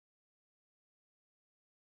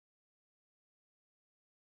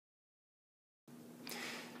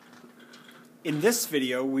In this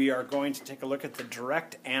video, we are going to take a look at the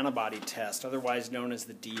direct antibody test, otherwise known as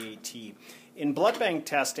the DAT. In blood bank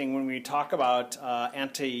testing, when we talk about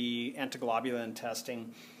antiglobulin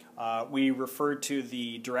testing, we refer to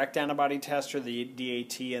the direct antibody test, or the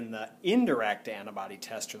DAT, and the indirect antibody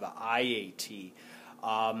test, or the IAT.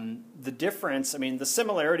 The difference, the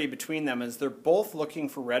similarity between them is they're both looking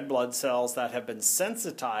for red blood cells that have been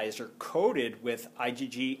sensitized or coated with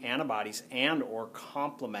IgG antibodies and or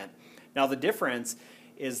complement. Now the difference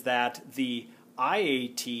is that the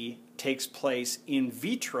IAT takes place in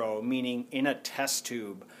vitro, meaning in a test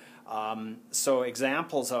tube. So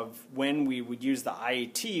examples of when we would use the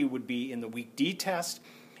IAT would be in the weak D test,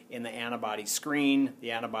 in the antibody screen,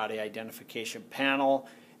 the antibody identification panel,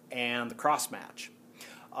 and the cross-match.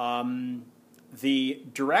 The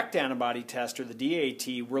direct antibody test, or the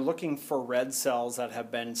DAT, we're looking for red cells that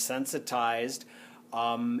have been sensitized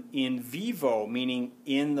in vivo, meaning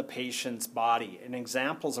in the patient's body. And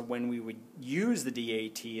examples of when we would use the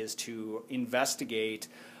DAT is to investigate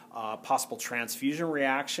possible transfusion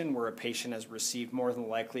reaction where a patient has received more than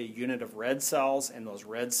likely a unit of red cells, and those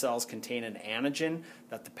red cells contain an antigen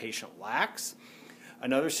that the patient lacks.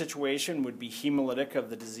 Another situation would be hemolytic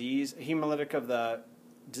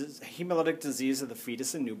disease of the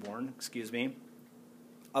fetus and newborn,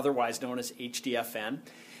 otherwise known as HDFN.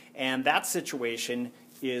 And that situation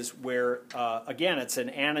is where, again, it's an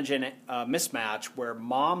antigen mismatch where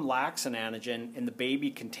mom lacks an antigen and the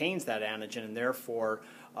baby contains that antigen, and therefore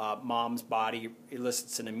mom's body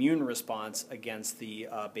elicits an immune response against the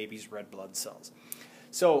baby's red blood cells.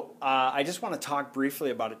 So I just want to talk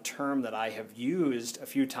briefly about a term that I have used a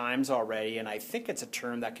few times already, and I think it's a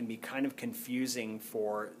term that can be kind of confusing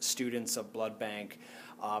for students of blood bank,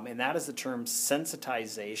 and that is the term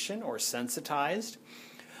sensitization or sensitized.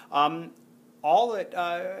 The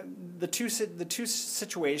two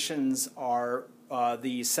situations are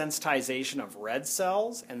the sensitization of red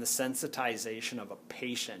cells and the sensitization of a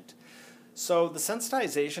patient. So the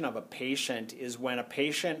sensitization of a patient is when a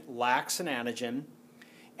patient lacks an antigen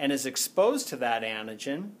and is exposed to that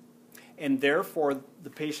antigen, and therefore the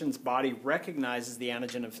patient's body recognizes the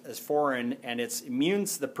antigen as foreign, and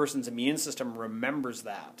the person's immune system remembers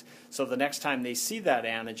that. So the next time they see that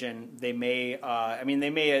antigen, they may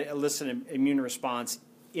elicit an immune response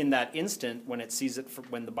in that instant when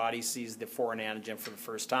when the body sees the foreign antigen for the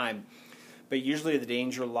first time. But usually the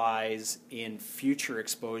danger lies in future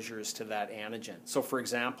exposures to that antigen. So for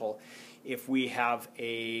example, if we have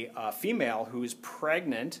a female who is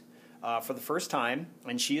pregnant for the first time,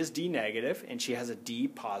 and she is D negative, and she has a D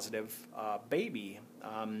positive baby.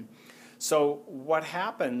 So what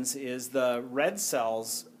happens is the red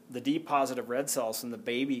cells, the D positive red cells from the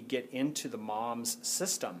baby, get into the mom's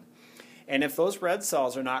system. And if those red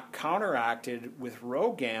cells are not counteracted with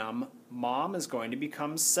RhoGAM, mom is going to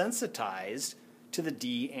become sensitized to the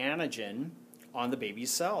D antigen on the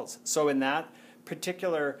baby's cells. So in that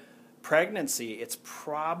particular pregnancy, it's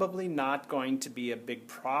probably not going to be a big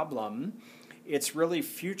problem. It's really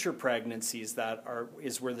future pregnancies that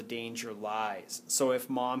is where the danger lies. So if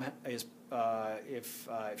mom is if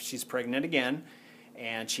she's pregnant again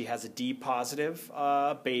and she has a D positive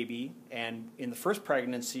baby, and in the first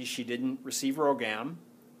pregnancy she didn't receive RhoGAM,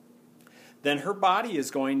 then her body is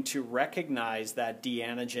going to recognize that D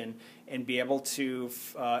antigen and be able to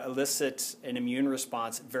elicit an immune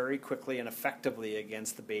response very quickly and effectively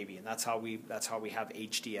against the baby, and that's how we have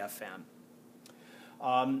HDFN.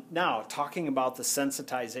 Now, talking about the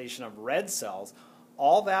sensitization of red cells,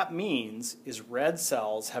 all that means is red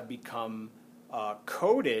cells have become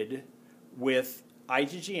coated with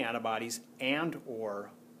IgG antibodies and or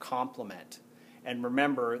complement. And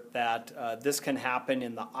remember that this can happen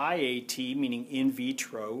in the IAT, meaning in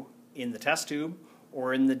vitro, in the test tube,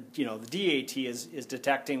 or in the DAT is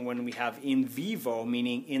detecting when we have in vivo,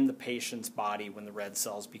 meaning in the patient's body, when the red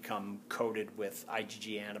cells become coated with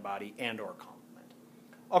IgG antibody and or complement.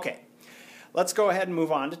 Okay, let's go ahead and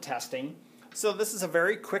move on to testing. So this is a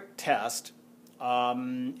very quick test.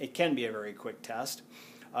 It can be a very quick test.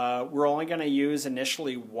 We're only going to use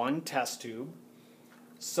initially one test tube.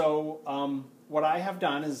 So what I have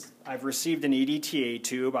done is I've received an EDTA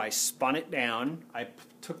tube, I spun it down, I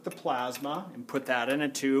took the plasma and put that in a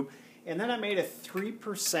tube, and then I made a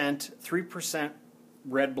 3%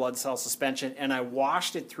 red blood cell suspension, and I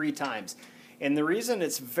washed it 3 times. And the reason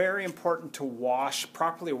it's very important to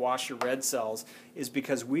properly wash your red cells is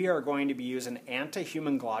because we are going to be using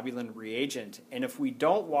anti-human globulin reagent, and if we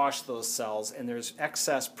don't wash those cells and there's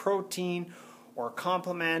excess protein or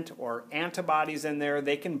complement or antibodies in there,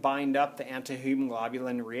 they can bind up the anti-human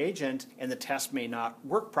globulin reagent, and the test may not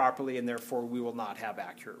work properly, and therefore we will not have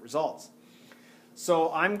accurate results.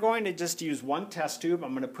 So I'm going to just use one test tube.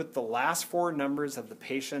 I'm going to put the last four numbers of the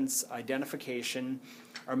patient's identification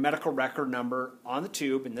or medical record number on the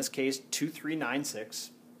tube, in this case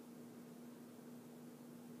 2396.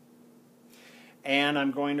 And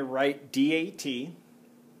I'm going to write DAT. Okay.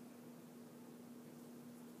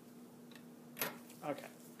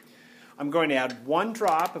 I'm going to add 1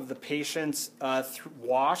 drop of the patient's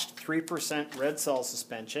washed 3% red cell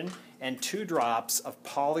suspension and 2 drops of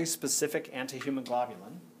polyspecific antihuman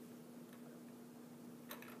globulin.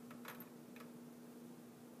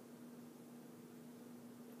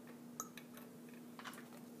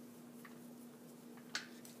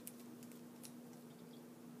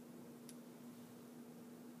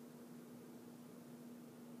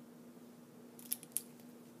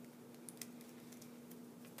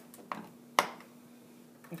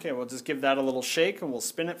 Okay, we'll just give that a little shake and we'll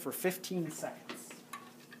spin it for 15 seconds.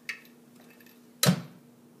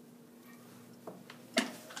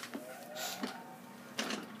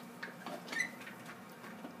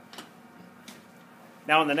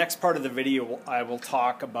 Now in the next part of the video, I will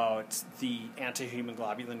talk about the antihuman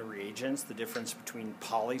globulin reagents, the difference between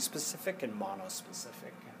polyspecific and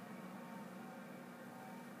monospecific.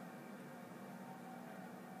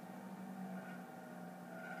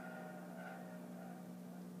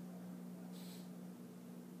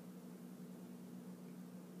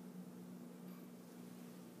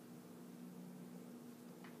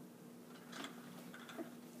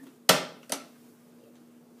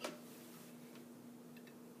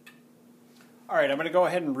 All right, I'm going to go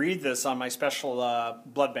ahead and read this on my special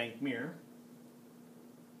blood bank mirror.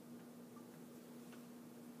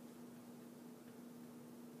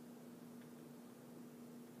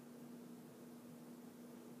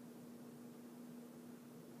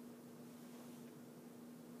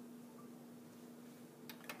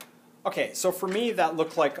 Okay, so for me that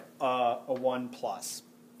looked like a 1+.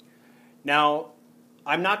 Now,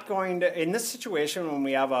 I'm not going to, in this situation when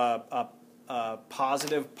we have a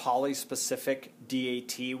positive polyspecific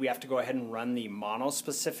DAT, we have to go ahead and run the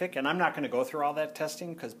monospecific, and I'm not going to go through all that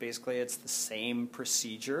testing because basically it's the same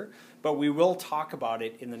procedure, but we will talk about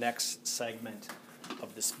it in the next segment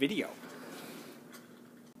of this video.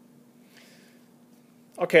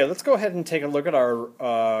 Okay, let's go ahead and take a look at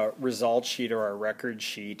our result sheet or our record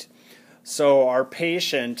sheet. So our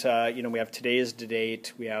patient, we have today's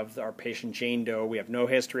date, we have our patient Jane Doe, we have no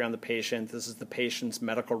history on the patient, this is the patient's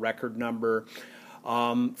medical record number.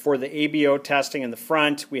 For the ABO testing in the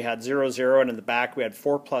front, we had 00, and in the back we had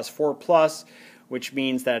 4+4+, which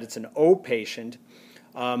means that it's an O patient.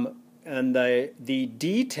 And the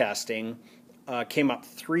D testing came up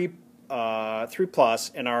 3+,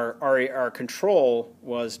 and our control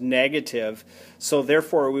was negative. So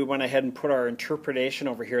therefore, we went ahead and put our interpretation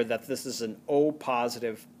over here that this is an O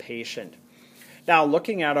positive patient. Now,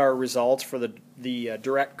 looking at our results for the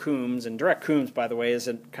direct Coombs, and direct Coombs, by the way, is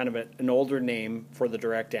kind of an older name for the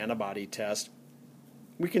direct antibody test.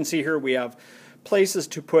 We can see here we have places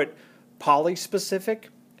to put polyspecific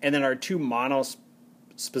and then our 2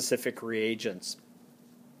 monospecific reagents.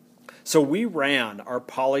 So we ran our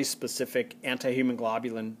polyspecific antihuman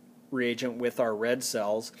globulin reagent with our red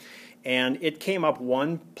cells, and it came up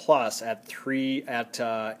 1+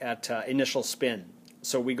 at initial spin.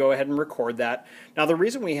 So we go ahead and record that. Now the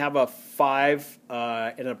reason we have a 5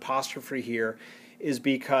 and an apostrophe here is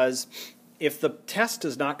because if the test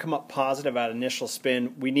does not come up positive at initial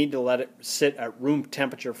spin, we need to let it sit at room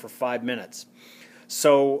temperature for 5 minutes.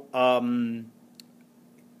 So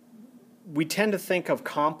we tend to think of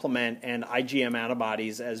complement and IgM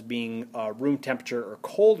antibodies as being room temperature or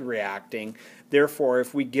cold reacting. Therefore,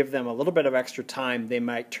 if we give them a little bit of extra time, they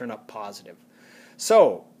might turn up positive.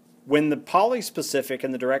 So when the polyspecific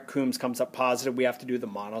and the direct Coombs comes up positive, we have to do the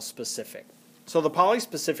monospecific. So the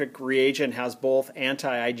polyspecific reagent has both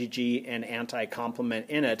anti-IgG and anti-complement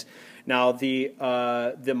in it. Now the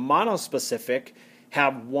monospecific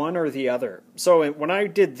have one or the other. So when I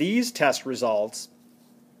did these test results,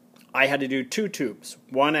 I had to do 2 tubes,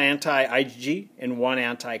 one anti-IgG and one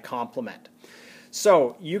anti-complement.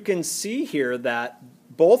 So you can see here that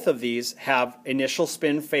both of these have initial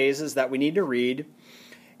spin phases that we need to read.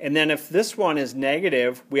 And then if this one is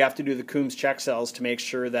negative, we have to do the Coombs check cells to make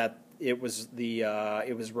sure that it was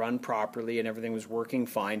run properly and everything was working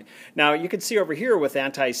fine. Now you can see over here with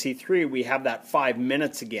anti-C3 we have that 5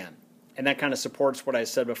 minutes again. And that kind of supports what I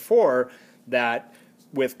said before, that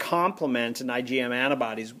with complement and IgM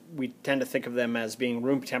antibodies, we tend to think of them as being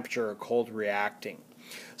room temperature or cold reacting.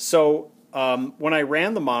 So when I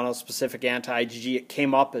ran the monospecific anti-IgG, it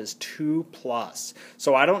came up as 2+.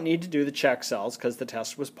 So I don't need to do the check cells because the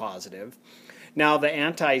test was positive. Now the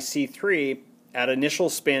anti-C3 at initial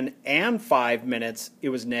spin and 5 minutes, it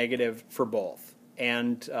was negative for both.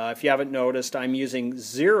 And if you haven't noticed, I'm using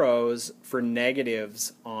zeros for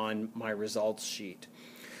negatives on my results sheet.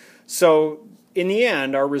 So in the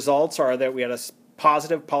end, our results are that we had a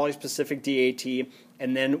positive polyspecific DAT,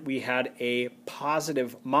 and then we had a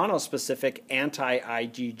positive monospecific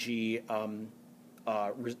anti-IgG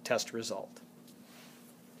test result.